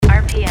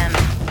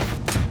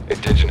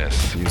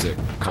Indigenous Music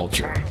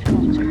Culture.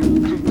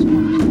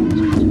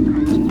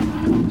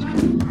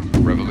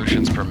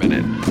 Revolutions per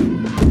minute.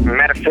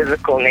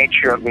 Metaphysical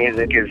nature of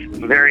music is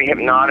very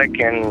hypnotic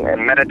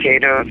and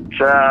meditative. It's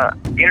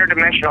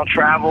interdimensional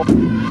travel.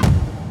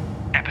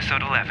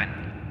 Episode 11.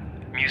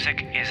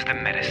 Music is the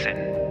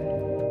medicine.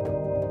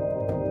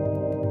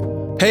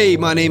 Hey,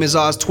 my name is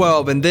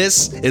Ostwelve, and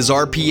this is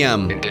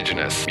RPM.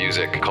 Indigenous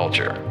Music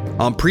Culture.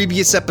 On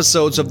previous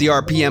episodes of the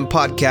RPM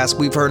podcast,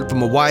 we've heard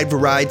from a wide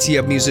variety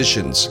of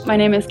musicians. My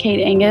name is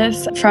Kate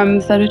Angus from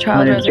Soda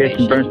Child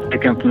Reservation. My name is Jason Burns. I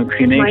come from the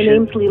Cree Nation. My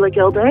name's Leela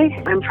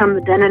Gilday. I'm from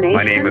the Dene Nation.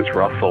 My name is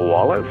Russell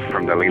Wallace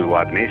from the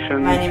Lilwat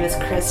Nation. My name is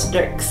Chris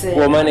Dirksen.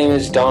 Well, my name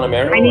is Donna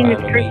Merrill. My name is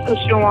Crystal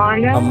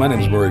Shawanda. My name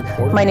is Rory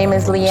Porter. My name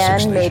is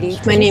Leanne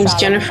Mady. My name is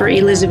Jennifer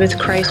Elizabeth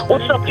Christ.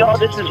 What's up, y'all?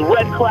 This is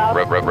Red Cloud.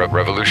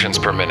 Revolutions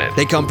per minute.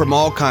 They come from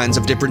all kinds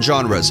of different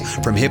genres,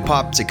 from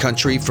hip-hop to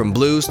country, from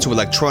blues to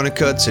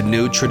electronica to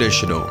new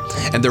traditional.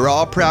 And they're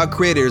all proud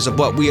creators of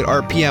what we at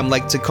RPM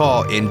like to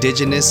call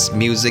Indigenous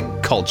Music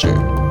Culture.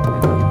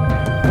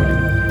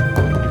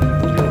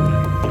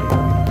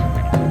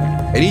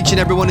 And each and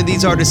every one of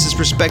these artists is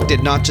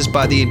respected not just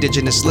by the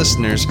Indigenous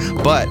listeners,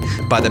 but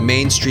by the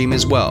mainstream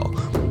as well.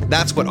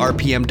 That's what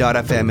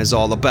RPM.FM is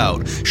all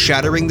about,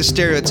 shattering the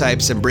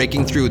stereotypes and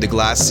breaking through the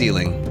glass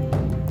ceiling.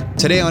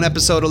 Today on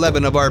episode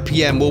 11 of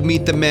RPM, we'll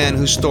meet the man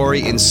whose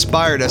story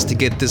inspired us to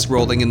get this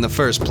rolling in the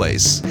first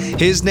place.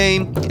 His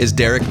name is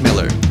Derek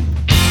Miller.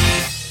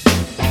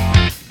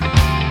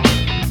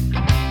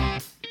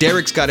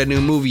 Derek's got a new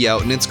movie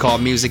out and it's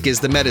called Music is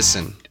the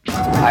Medicine.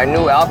 I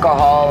knew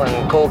alcohol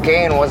and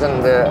cocaine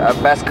wasn't the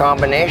best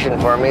combination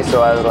for me,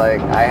 so I was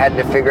like, I had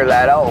to figure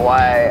that out,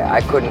 why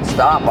I couldn't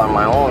stop on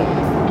my own.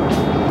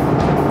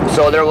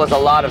 So there was a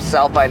lot of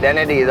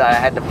self-identity that I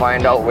had to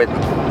find out with.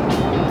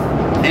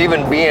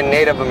 Even being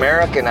Native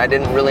American, I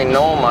didn't really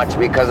know much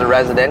because of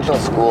residential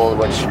school,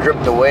 which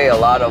stripped away a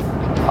lot of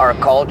our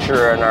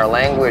culture and our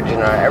language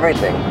and our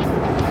everything.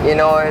 You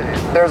know,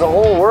 there's a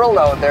whole world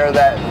out there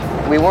that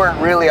we weren't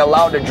really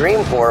allowed to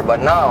dream for, but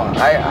now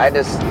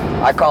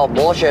I call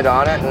bullshit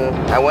on it and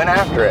I went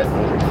after it.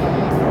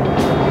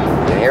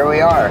 And here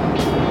we are,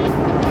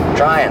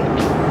 trying.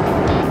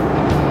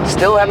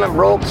 Still haven't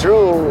broke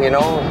through, you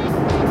know,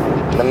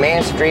 the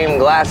mainstream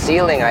glass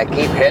ceiling I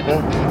keep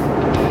hitting.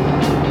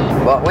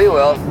 But we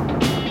will.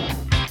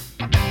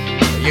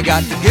 You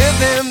got to give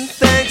him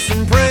thanks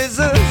and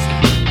praises.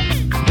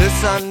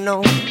 This I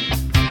know.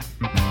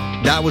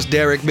 That was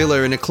Derek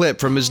Miller in a clip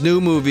from his new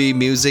movie,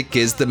 Music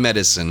is the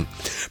Medicine.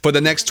 For the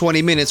next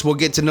 20 minutes, we'll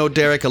get to know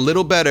Derek a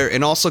little better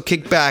and also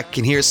kick back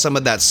and hear some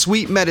of that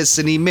sweet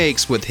medicine he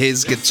makes with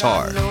his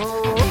guitar. Music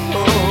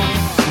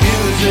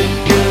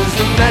is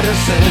the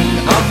medicine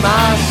of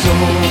my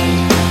soul.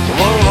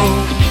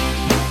 Whoa.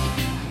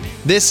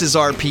 This is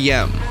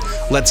RPM.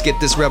 Let's get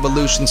this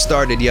revolution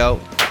started, yo.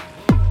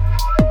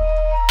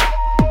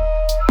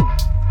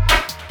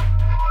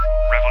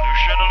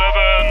 Revolution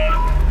 11.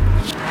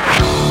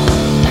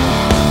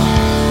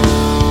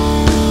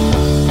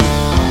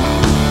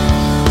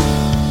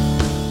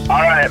 All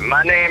right,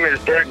 my name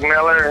is Derek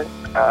Miller.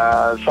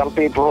 Some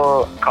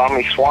people call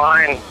me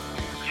Swine.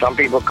 Some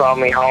people call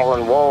me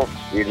Howlin' Wolf.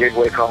 The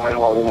Ojibwe call me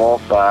Howlin'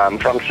 Wolf. I'm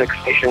from Six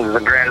Nations of the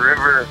Grand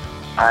River.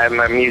 I'm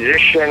a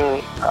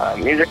musician,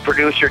 music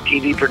producer,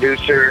 TV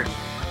producer,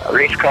 a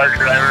race car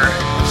driver.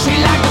 She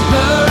like the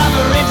purr of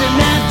her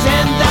internet,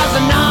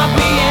 10,000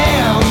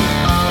 RPM.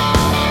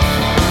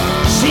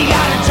 She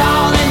got it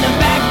all in the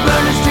back,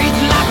 burning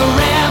streets like a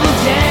rebel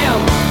jam.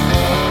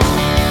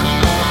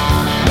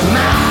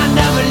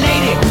 Mind of a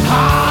lady,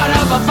 heart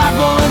of a 5.0.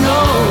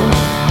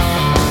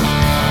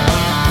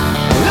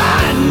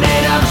 Line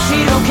it up,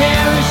 she don't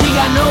care if she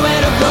got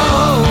nowhere to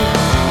go.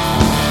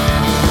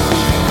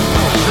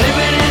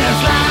 Slipping in a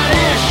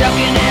slide,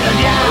 shucking in a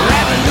down.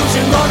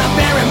 Revolution gonna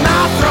bury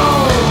my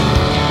throne.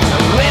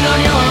 Wait on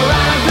your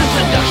horizon,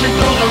 seduction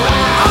throws a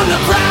ride. On the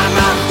prime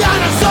of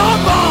dinosaur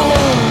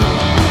bone.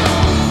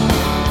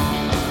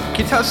 Can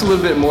you tell us a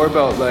little bit more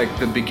about like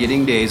the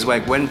beginning days?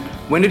 Like when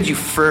did you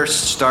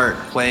first start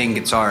playing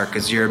guitar?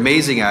 Because you're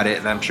amazing at it,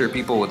 and I'm sure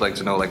people would like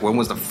to know like when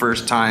was the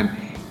first time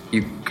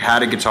you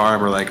had a guitar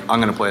and were like, I'm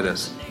gonna play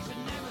this?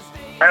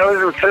 I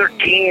was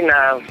 13.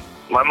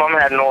 My mom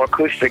had no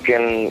acoustic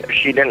and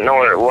she didn't know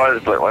where it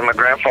was, but when my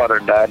grandfather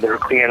died, they were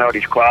cleaning out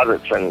his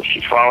closets and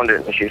she found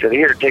it and she said,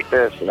 here, take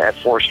this, and it had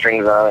 4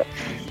 strings on it.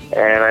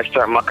 And I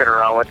started mucking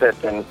around with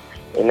it, and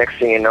the next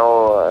thing you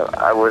know,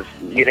 I was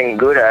getting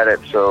good at it,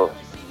 so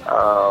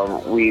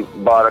we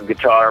bought a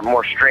guitar,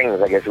 more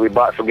strings, I guess. We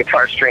bought some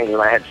guitar strings and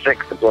I had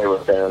 6 to play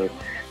with, and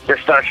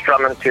just started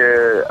strumming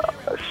to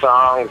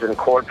songs and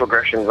chord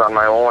progressions on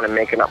my own and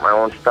making up my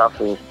own stuff,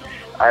 and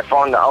I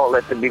found the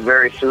outlet to be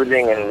very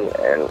soothing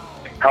and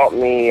helped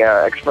me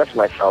express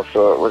myself.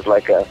 So it was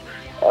like a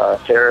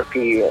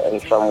therapy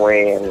in some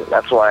way, and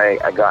that's why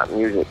I got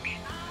Music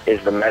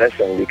is the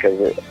Medicine,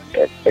 because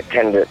it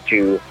tended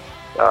to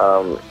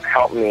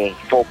help me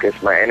focus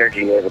my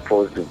energy as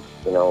opposed to,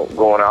 you know,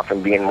 going off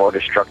and being more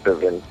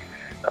destructive. And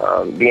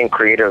being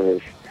creative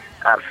is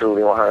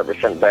absolutely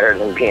 100% better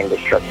than being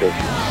destructive.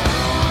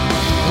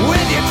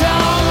 With your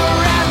tongue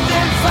wrapped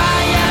in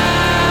fire,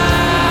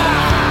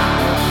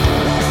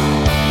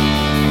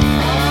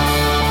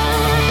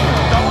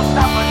 don't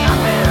stop for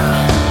nothing.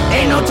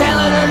 Ain't no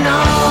telling her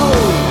no.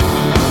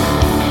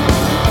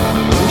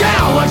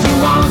 Girl, what she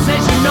wants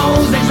and she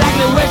knows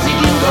exactly where she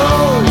can go.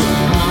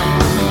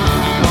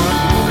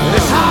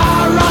 It's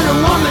hard on a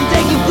woman,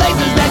 take you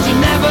places that you've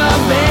never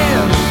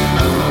been.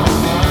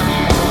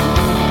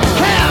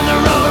 Hell, the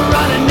road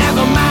running,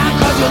 never mind,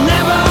 'cause you'll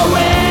never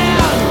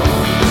win.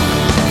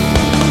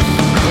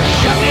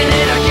 Shucking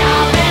in a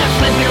job and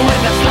slipping with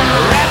a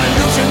slide.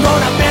 Revolution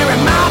gonna bury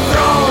my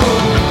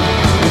throne.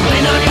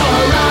 Clean on your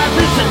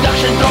horizon,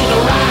 seduction throws a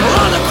ride.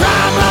 On the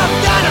crime of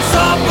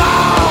dinosaur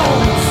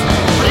bones.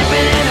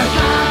 Flipping in a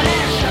slide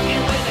and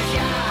shucking with a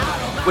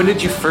job. When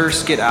did you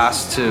first get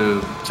asked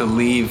to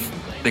leave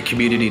the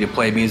community to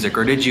play music,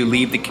 or did you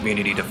leave the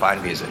community to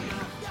find music?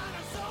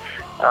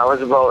 I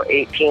was about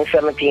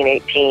 17,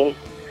 18.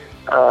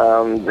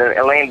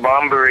 Elaine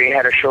Bombury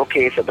had a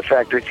showcase at the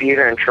Factory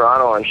Theatre in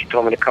Toronto, and she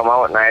told me to come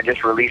out, and I had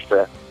just released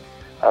a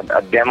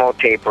demo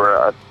tape or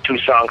a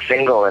 2-song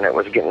single, and it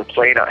was getting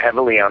played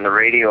heavily on the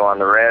radio, on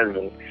the res,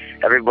 and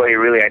everybody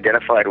really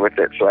identified with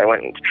it. So I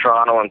went into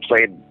Toronto and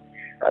played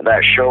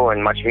that show,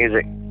 and Much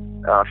Music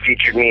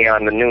featured me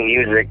on the New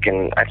Music,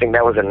 and I think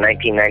that was in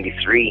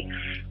 1993.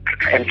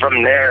 And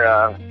from there,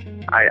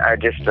 I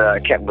just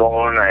kept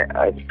going.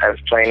 I was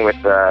playing with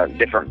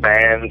different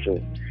bands,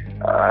 and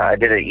I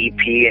did an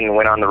EP and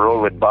went on the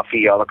road with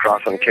Buffy all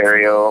across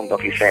Ontario,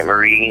 Buffy St.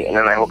 Marie, and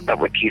then I hooked up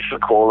with Keith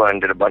Secola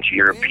and did a bunch of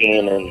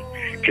European and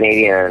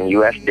Canadian and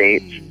U.S.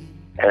 dates.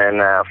 And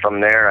then from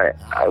there,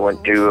 I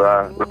went to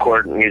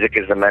record Music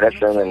is the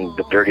Medicine and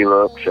The Dirty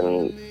Looks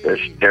and this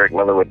Derek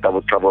Miller with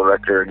Double Trouble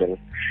record, and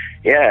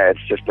yeah, it's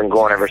just been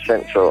going ever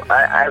since. So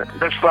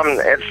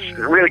it's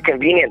really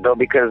convenient though,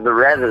 because the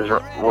res is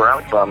where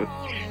I'm from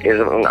is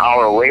an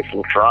hour away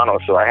from Toronto,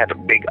 so I had a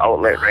big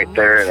outlet right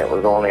there, and it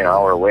was only an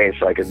hour away,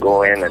 so I could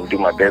go in and do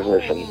my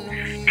business and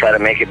try to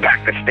make it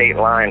back to state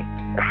line.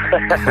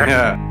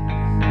 Yeah.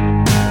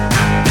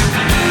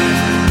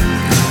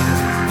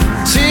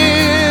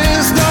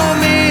 Tears don't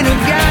mean a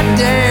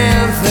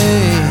goddamn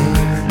thing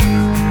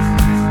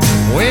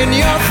when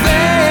your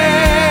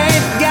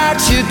faith got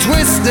you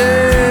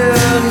twisted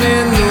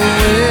in the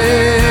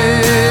wind.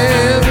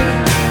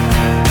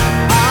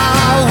 I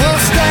will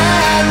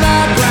stand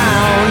my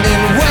ground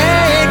and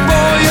wait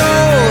for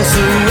your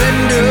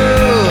surrender.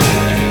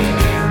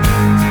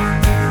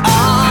 I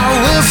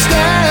will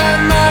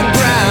stand my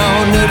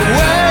ground and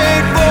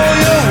wait for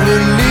your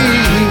release.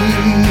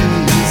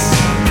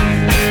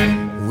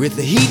 With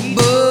the heat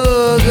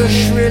bug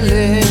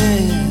shrilling.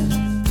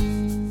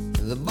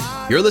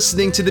 You're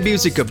listening to the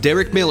music of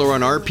Derek Miller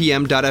on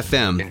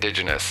RPM.FM.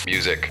 Indigenous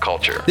Music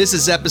Culture. This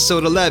is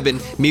episode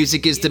 11,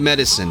 Music is the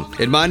Medicine,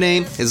 and my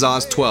name is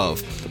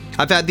Ostwelve.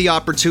 I've had the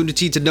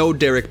opportunity to know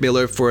Derek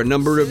Miller for a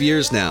number of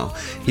years now.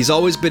 He's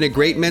always been a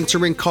great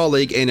mentoring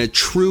colleague and a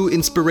true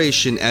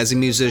inspiration as a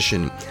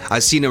musician.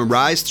 I've seen him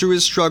rise through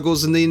his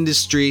struggles in the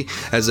industry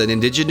as an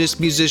Indigenous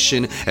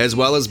musician, as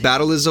well as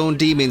battle his own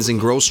demons and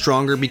grow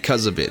stronger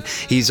because of it.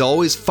 He's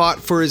always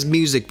fought for his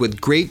music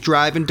with great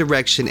drive and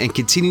direction and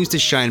continues to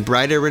shine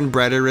brighter and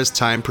brighter as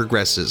time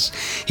progresses.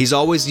 He's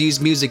always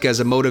used music as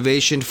a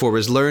motivation for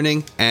his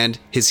learning and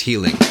his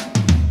healing.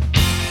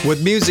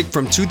 With music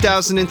from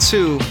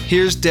 2002,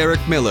 here's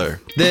Derek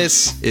Miller.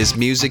 This is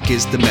Music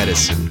is the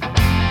Medicine.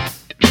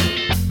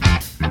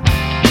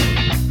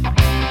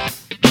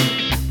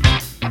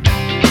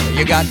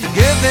 You got to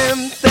give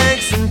him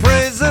thanks and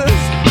praises,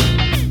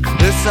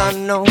 this I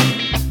know.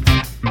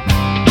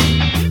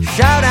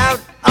 Shout out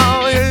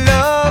all your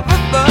love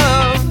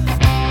above,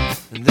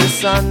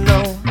 this I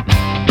know.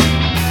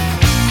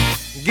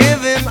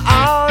 Give him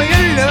all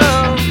your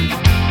love,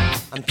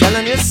 I'm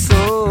telling you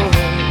so.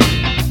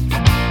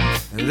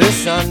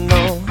 This I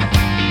know,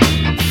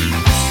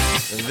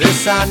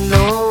 this I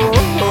know.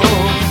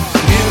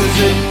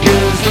 Music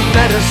is the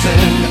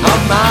medicine of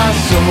my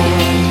soul.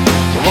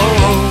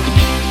 Whoa.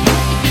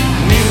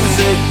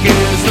 Music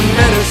is the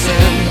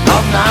medicine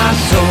of my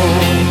soul.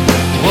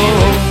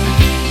 Whoa.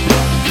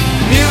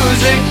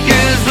 Music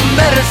is the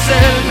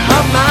medicine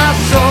of my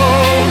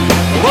soul.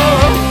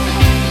 Whoa.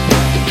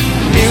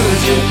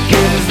 Music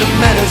is the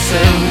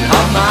medicine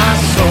of my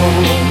soul.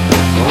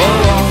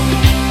 Whoa.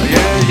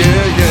 Yeah,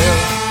 yeah, yeah.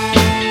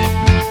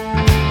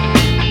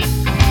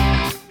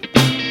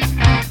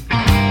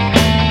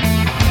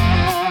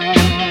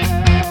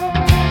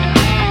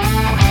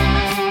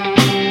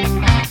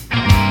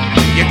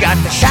 Got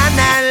to shine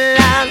that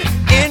light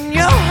in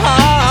your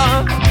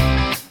heart,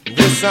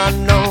 this I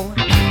know.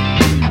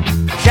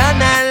 Shine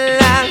that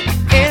light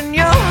in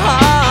your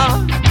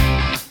heart,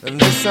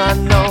 this I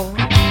know.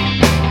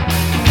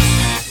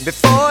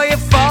 Before you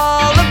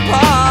fall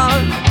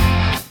apart,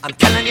 I'm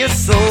telling you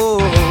so.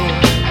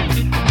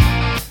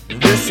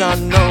 This I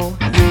know,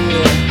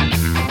 yeah.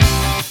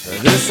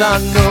 This I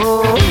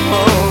know.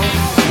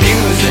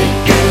 Music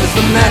is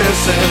the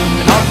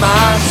medicine of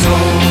my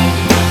soul.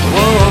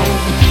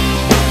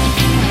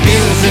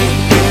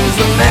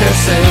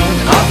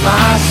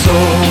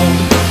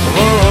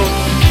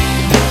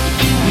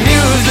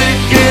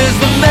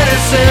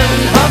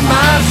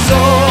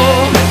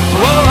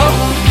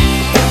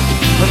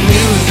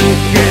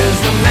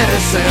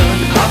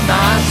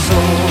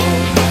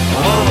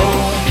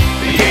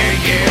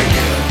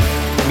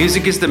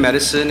 Music is the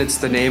Medicine. It's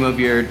the name of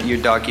your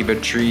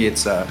documentary.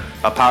 It's a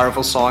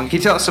powerful song. Can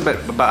you tell us a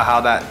bit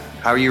about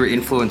how you were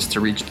influenced to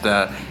reach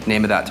the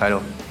name of that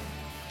title?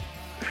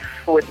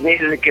 With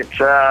music, it's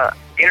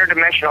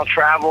interdimensional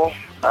travel,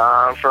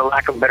 for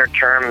lack of a better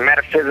term.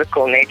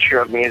 Metaphysical nature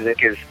of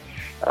music is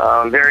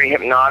very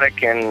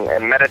hypnotic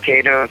and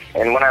meditative.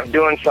 And when I'm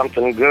doing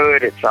something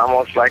good, it's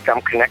almost like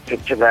I'm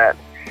connected to that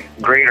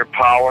greater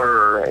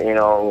power,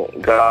 or,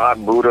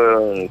 God,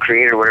 Buddha, and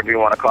Creator, whatever you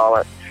want to call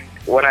it.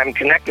 When I'm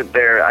connected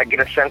there, I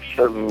get a sense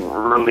of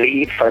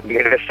relief, I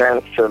get a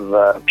sense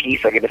of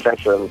peace, I get a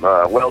sense of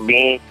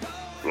well-being.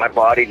 My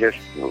body just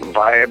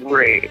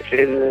vibrates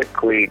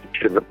physically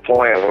to the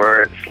point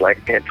where it's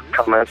like it's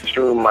coming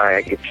through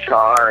my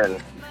guitar,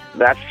 and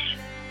that's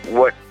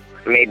what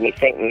made me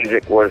think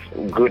music was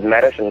good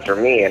medicine for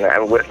me. And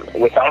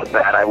without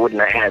that, I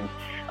wouldn't have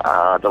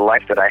had the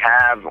life that I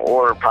have,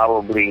 or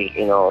probably,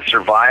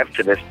 survived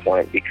to this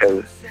point,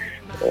 because,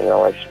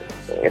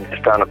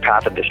 it's on a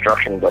path of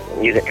destruction, but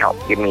music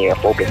helped give me a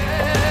focus.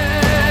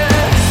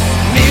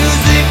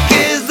 Music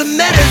is the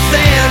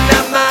medicine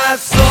of my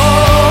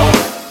soul.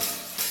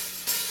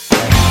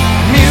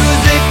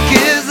 Music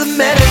is the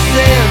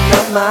medicine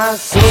of my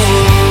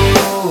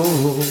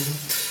soul.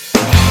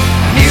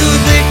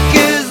 Music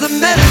is the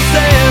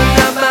medicine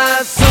of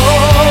my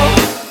soul.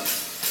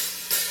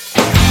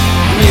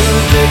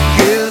 Music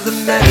is the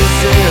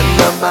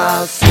medicine of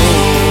my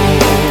soul.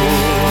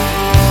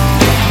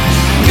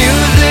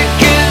 Music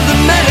is the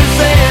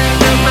medicine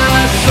of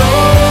my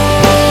soul.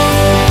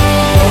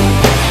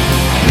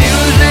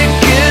 Music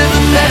is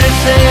the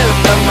medicine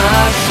of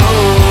my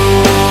soul.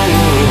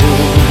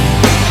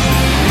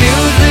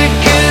 Music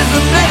is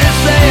the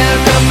medicine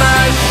of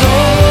my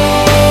soul.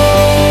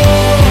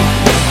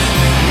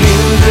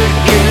 Music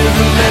is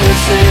the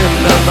medicine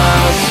of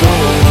my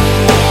soul.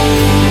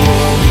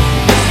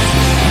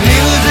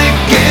 Music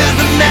is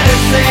the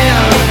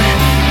medicine.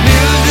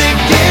 Music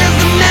is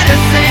the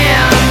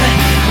medicine.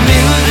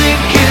 Music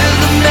is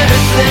the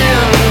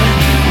medicine.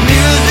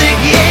 Music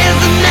is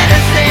the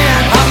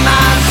medicine of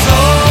my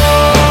soul.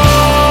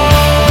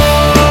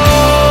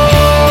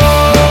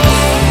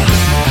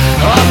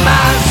 Of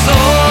my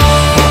soul.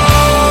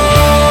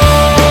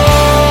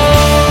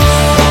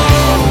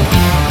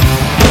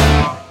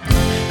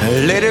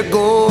 Let it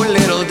go,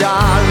 little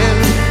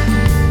darling.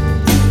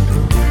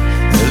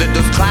 Let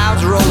those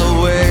clouds roll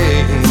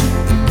away.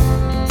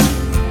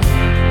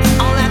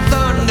 All that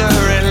thunder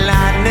and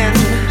lightning.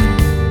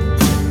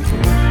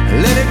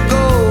 Let it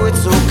go,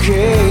 it's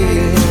okay.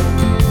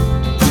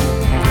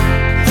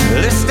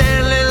 Let's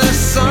stand in the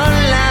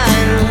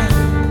sunlight,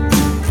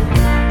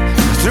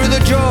 through the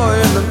joy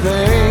and the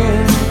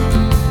pain.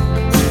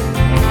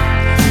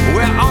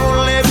 We'll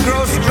only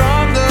grow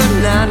stronger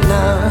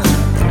now,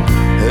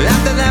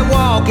 after that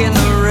walk in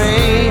the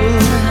rain.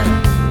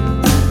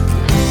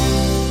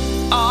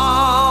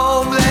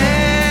 Oh,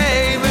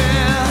 baby,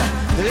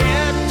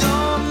 it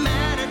don't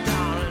matter,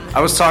 darling.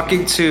 I was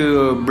talking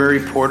to Murray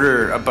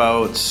Porter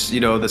about,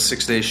 the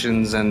Six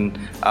Nations and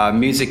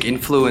music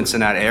influence in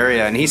that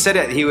area, and he said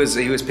that he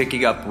was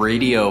picking up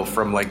radio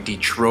from like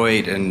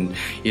Detroit and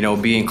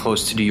being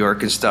close to New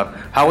York and stuff.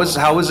 How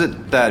was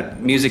it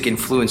that music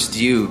influenced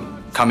you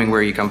coming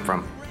where you come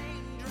from?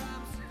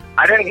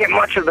 I didn't get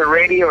much of the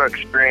radio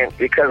experience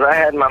because I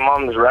had my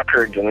mom's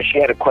records, and she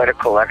had quite a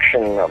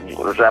collection of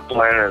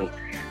Zeppelin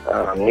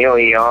and Neil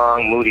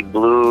Young, Moody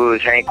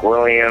Blues, Hank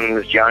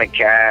Williams, Johnny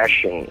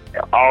Cash, and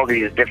all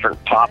these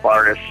different pop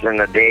artists in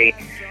the day.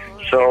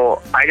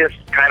 So I just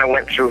kind of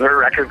went through her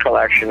record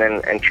collection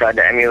and tried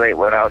to emulate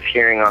what I was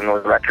hearing on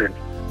those records.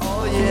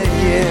 Oh,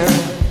 yeah, yeah.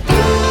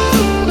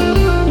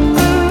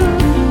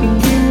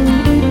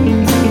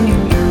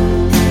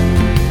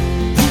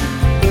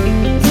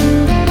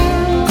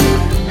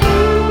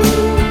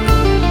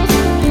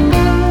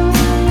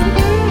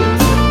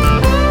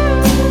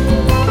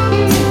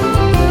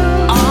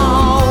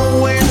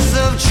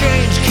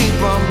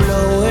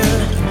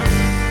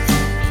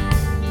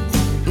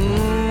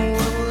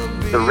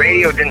 The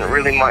radio didn't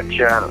really much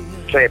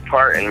play a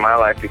part in my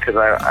life because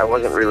I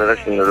wasn't really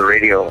listening to the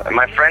radio. And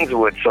my friends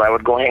would, so I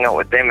would go hang out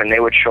with them, and they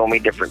would show me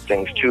different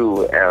things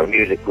too,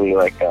 musically.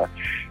 Like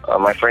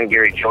my friend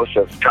Gary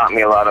Joseph taught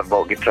me a lot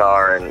about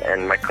guitar,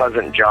 and my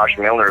cousin Josh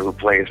Miller, who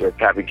plays with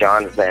Pappy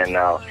John's band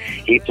now,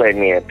 he played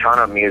me a ton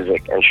of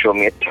music and showed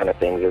me a ton of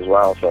things as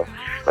well. So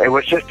it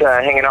was just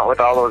hanging out with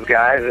all those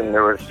guys, and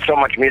there was so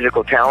much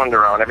musical talent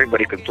around.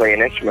 Everybody could play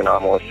an instrument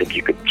almost. If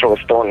you could throw a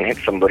stone and hit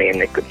somebody,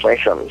 and they could play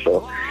something.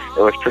 So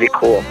it was pretty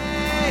cool.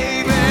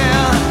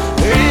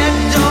 It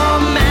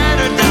don't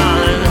matter,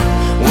 darling,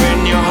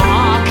 when your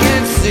heart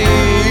can see.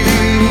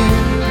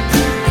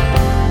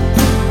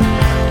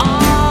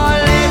 Oh,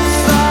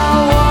 let's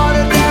all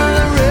water down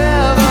the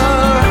river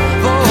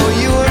for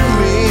you and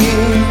me.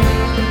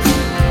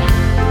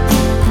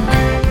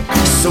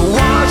 So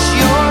wash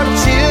your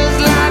tears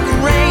like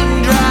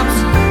raindrops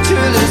to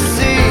the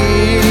sea.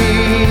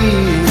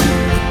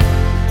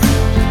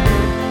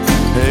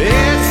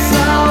 It's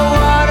all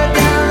water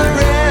down the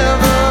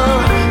river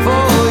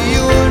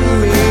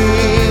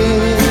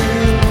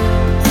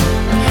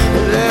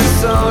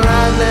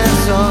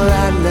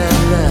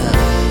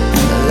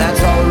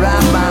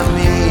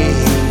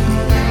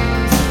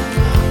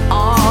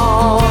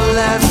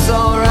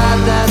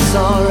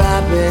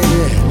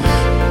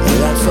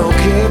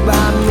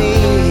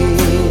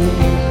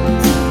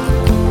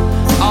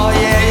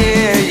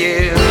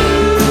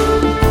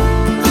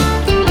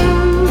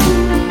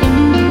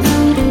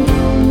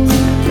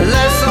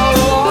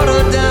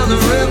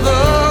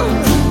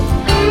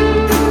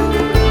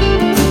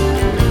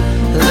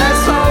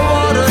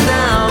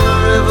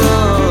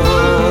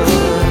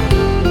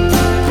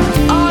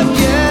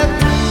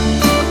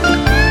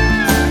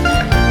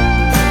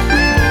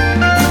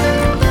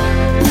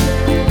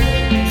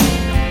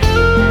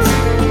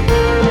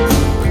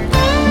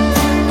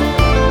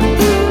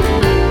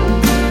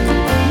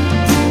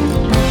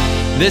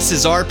This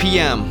is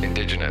RPM,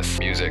 Indigenous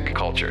Music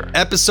Culture.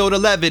 Episode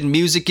 11,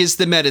 Music is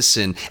the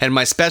Medicine, and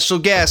my special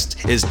guest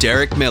is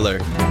Derek Miller.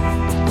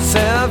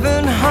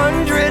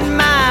 700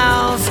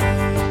 miles,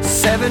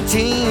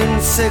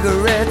 17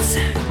 cigarettes,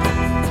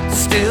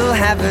 still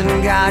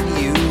haven't got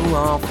you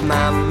off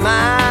my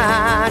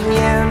mind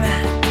yet.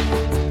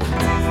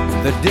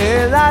 The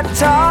daylight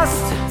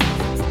tossed,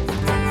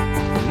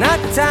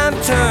 nighttime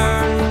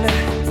turned,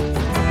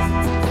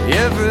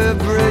 every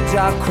bridge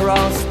I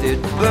crossed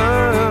it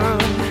burned,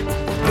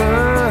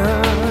 burned.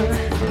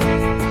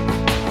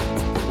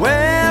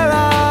 Where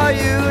are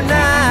you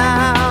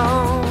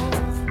now?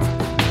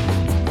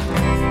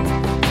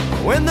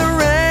 When the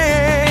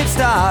rain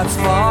starts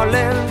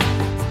falling.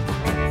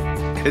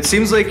 It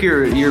seems like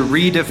you're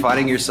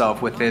redefining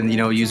yourself within,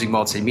 using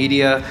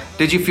multimedia.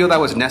 Did you feel that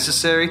was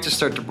necessary to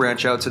start to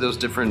branch out to those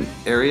different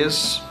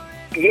areas?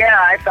 Yeah,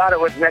 I thought it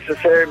was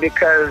necessary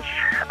because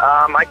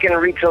I can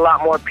reach a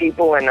lot more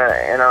people in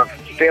a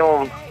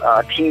film,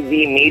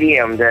 TV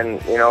medium than,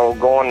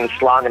 going and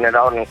slogging it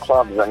out in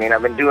clubs. I mean,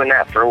 I've been doing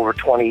that for over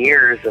 20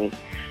 years, and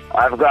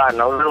I've gotten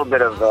a little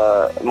bit of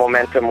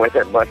momentum with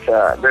it, but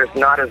there's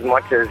not as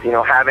much as,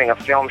 having a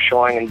film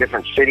showing in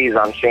different cities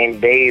on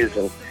same days,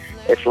 and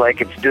it's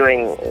like it's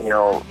doing,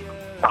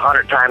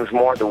 100 times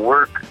more the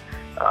work.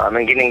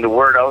 And getting the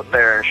word out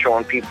there and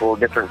showing people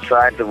different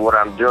sides of what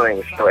I'm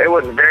doing. So it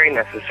was very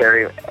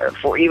necessary,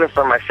 even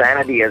for my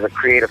sanity as a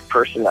creative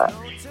person.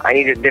 I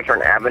needed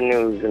different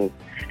avenues,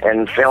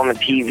 and film and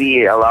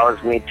TV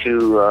allows me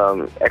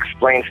to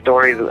explain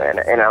stories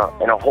in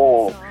a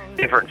whole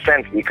different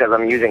sense because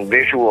I'm using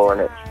visual,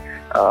 and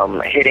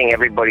it's hitting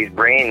everybody's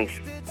brains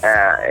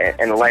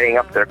and lighting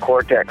up their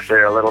cortex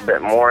there a little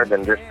bit more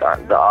than just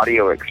the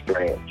audio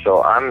experience.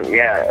 So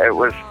it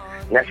was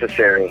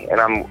necessary, and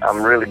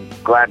I'm really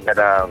glad that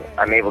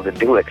I'm able to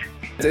do it.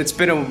 It's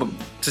been,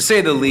 to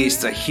say the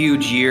least, a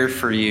huge year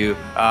for you.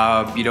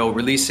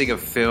 Releasing a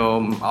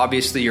film.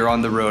 Obviously, you're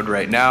on the road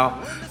right now.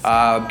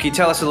 Can you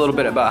tell us a little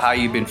bit about how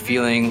you've been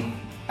feeling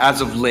as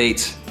of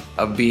late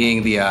of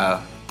being the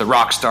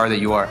rock star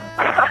that you are?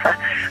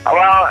 Well,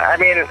 I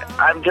mean,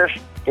 I'm just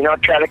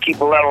try to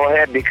keep a level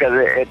head because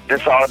it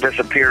just all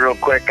disappeared real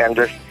quick. I'm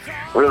just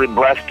really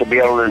blessed to be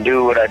able to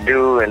do what I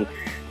do and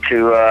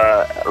to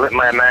let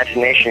my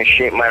imagination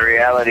shape my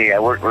reality. I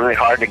worked really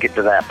hard to get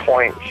to that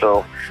point,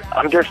 so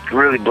I'm just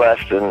really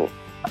blessed. And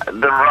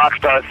the rock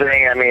star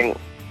thing, I mean,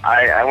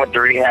 I went to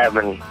rehab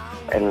and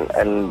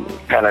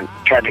kind of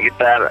tried to get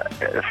that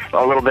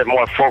a little bit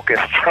more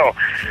focused. So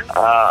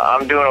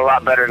I'm doing a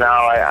lot better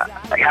now.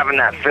 Having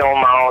that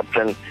film out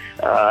and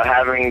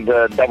having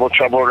the Double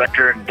Trouble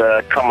record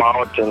come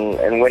out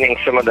and winning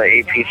some of the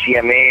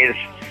APCMAs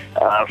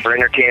for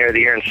Entertainer of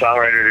the Year and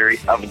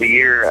Songwriter of the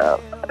Year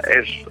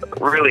is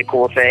a really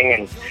cool thing,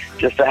 and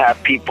just to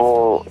have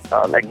people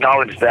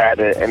acknowledge that,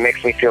 it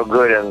makes me feel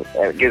good, and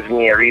it gives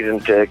me a reason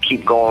to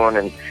keep going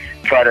and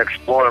try to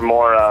explore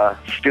more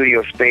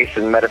studio space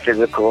and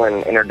metaphysical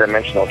and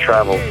interdimensional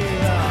travel.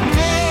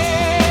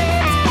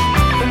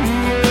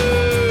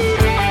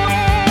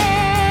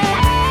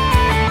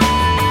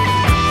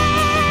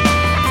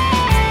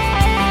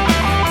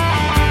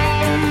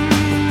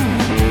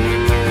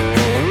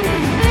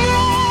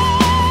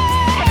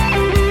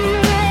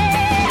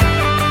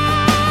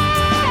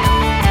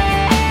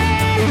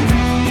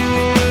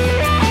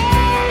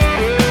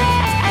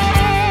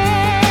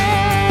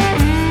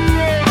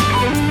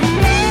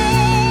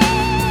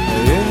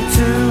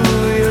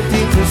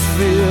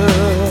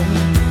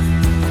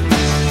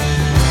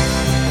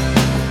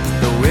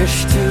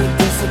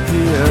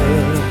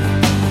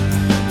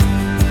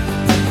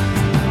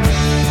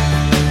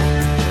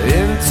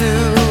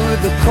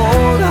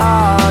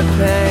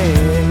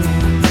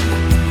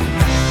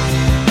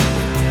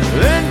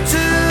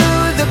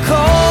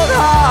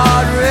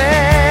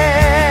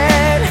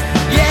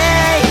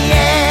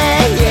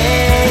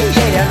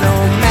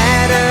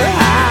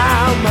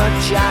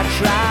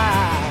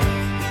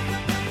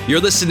 You're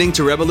listening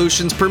to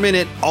Revolutions Per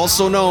Minute,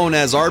 also known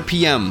as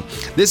RPM.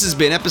 This has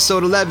been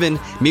episode 11,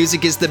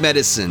 Music is the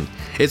Medicine.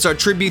 It's our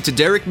tribute to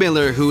Derek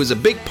Miller, who is a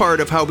big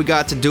part of how we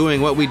got to doing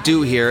what we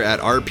do here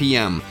at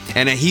RPM,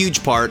 and a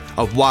huge part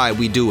of why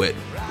we do it.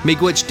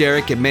 Miigwech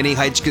Derek and many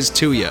haichkas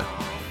to ya.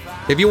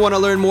 If you want to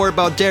learn more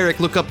about Derek,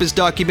 look up his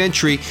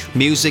documentary,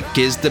 Music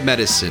is the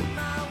Medicine.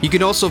 You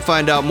can also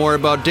find out more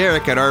about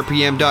Derek at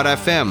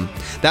rpm.fm.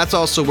 That's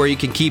also where you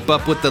can keep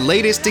up with the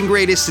latest and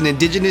greatest in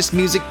Indigenous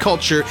music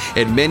culture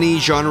in many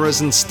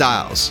genres and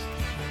styles.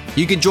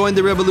 You can join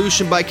the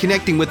revolution by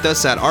connecting with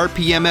us at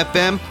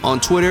RPM.FM on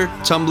Twitter,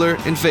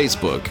 Tumblr, and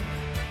Facebook.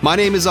 My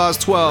name is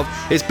Ostwelve.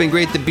 It's been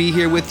great to be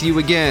here with you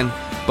again,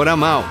 but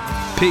I'm out.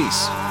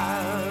 Peace.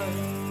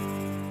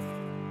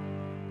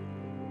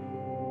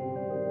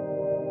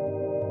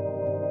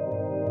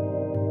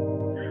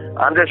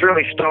 I'm just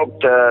really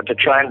stoked to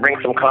try and bring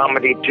some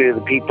comedy to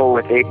the people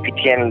with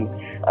APCM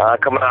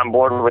coming on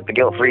board with the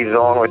Guilt-Free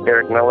Zone with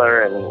Derek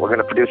Miller, and we're going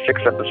to produce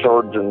 6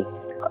 episodes, and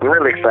I'm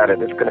really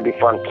excited. It's going to be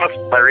fun. Plus,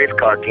 my race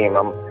car team,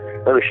 I'm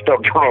really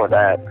stoked about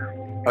that.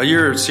 Oh,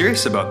 you're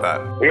serious about that?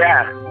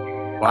 Yeah.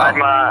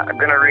 Wow. I'm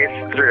gonna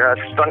race through a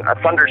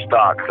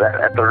Thunderstock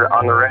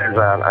on the res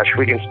on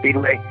Ashwegan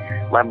Speedway.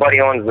 My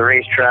buddy owns the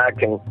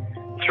racetrack, and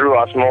through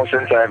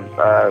osmosis,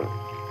 I've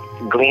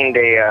gleaned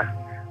a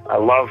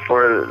love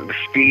for the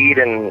speed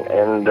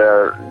and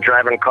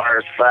driving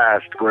cars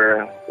fast.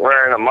 We're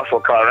in a muscle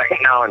car right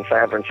now in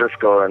San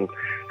Francisco and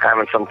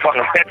having some fun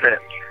with it.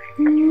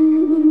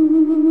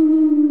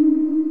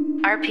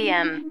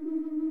 RPM.